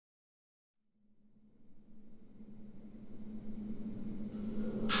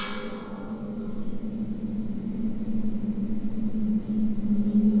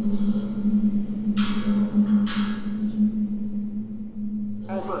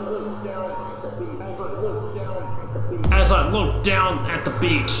As I looked down at the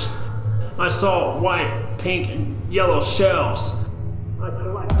beach, I saw white, pink, and yellow shells. I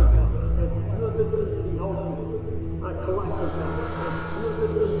collected them and threw them into the ocean.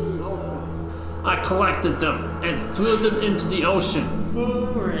 I collected them and threw them into the ocean.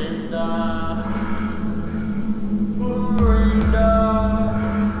 Hurin,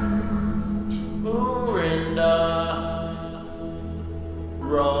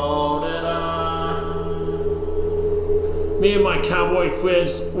 rolled it on. Me and my cowboy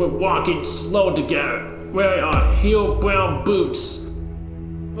friends were walking slow together, wearing our heel-brown boots.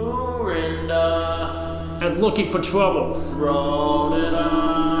 Hurin, and looking for trouble. rolled it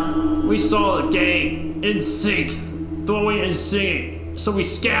on. We saw the gang in sync, throwing and singing, so we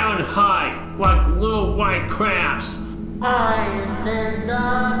scattered and hide like little white crabs. Rolled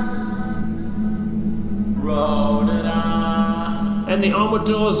it on. And the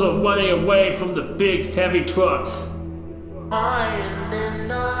armadillos are running away from the big heavy trucks. Rolled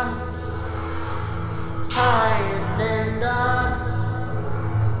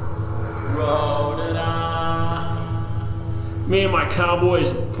it on. Me and my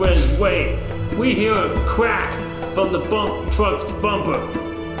cowboys friends wait. We hear a crack from the truck's bumper.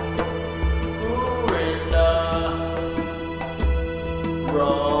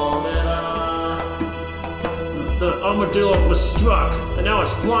 Rolled it on. The armadillo was struck, and now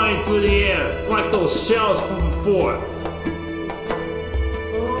it's flying through the air like those shells from before.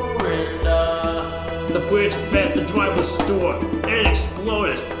 The bridge met the driver's door and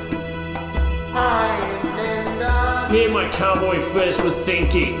exploded. Me and my cowboy friends were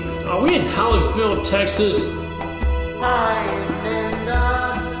thinking, are we in Hallecksville, Texas?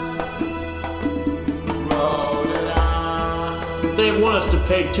 They want us to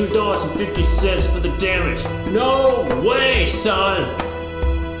pay $2.50 for the damage. No way, son!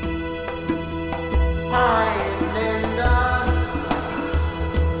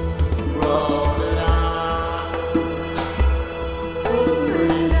 Rolled it on.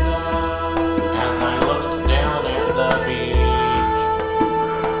 As I looked down at the beach,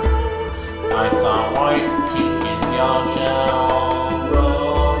 I saw white, pink, and yellow shells.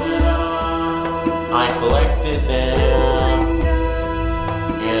 Rolled it on. I collected them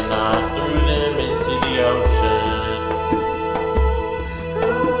and I threw them into the ocean.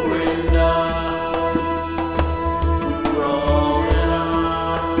 Rolled it on.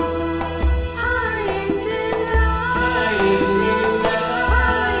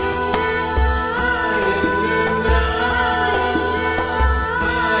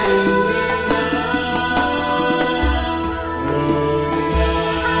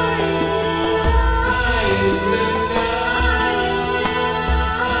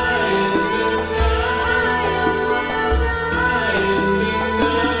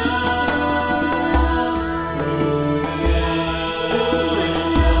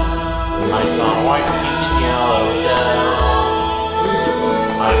 I saw white, pink, and yellow shells.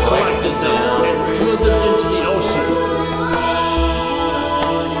 I collected them and threw them into the ocean.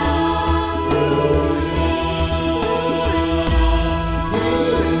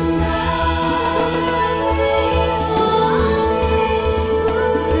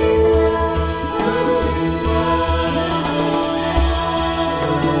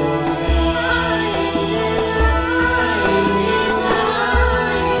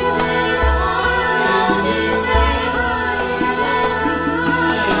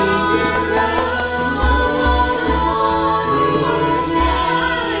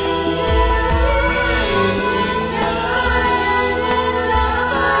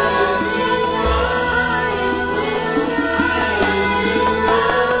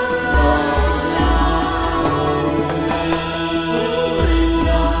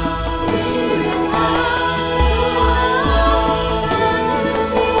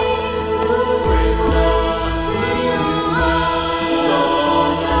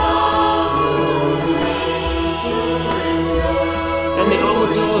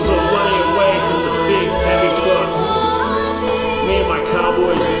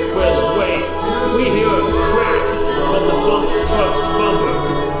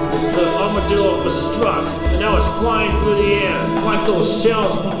 Was struck, and now it's flying through the air like those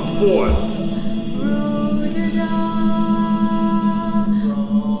shells from before.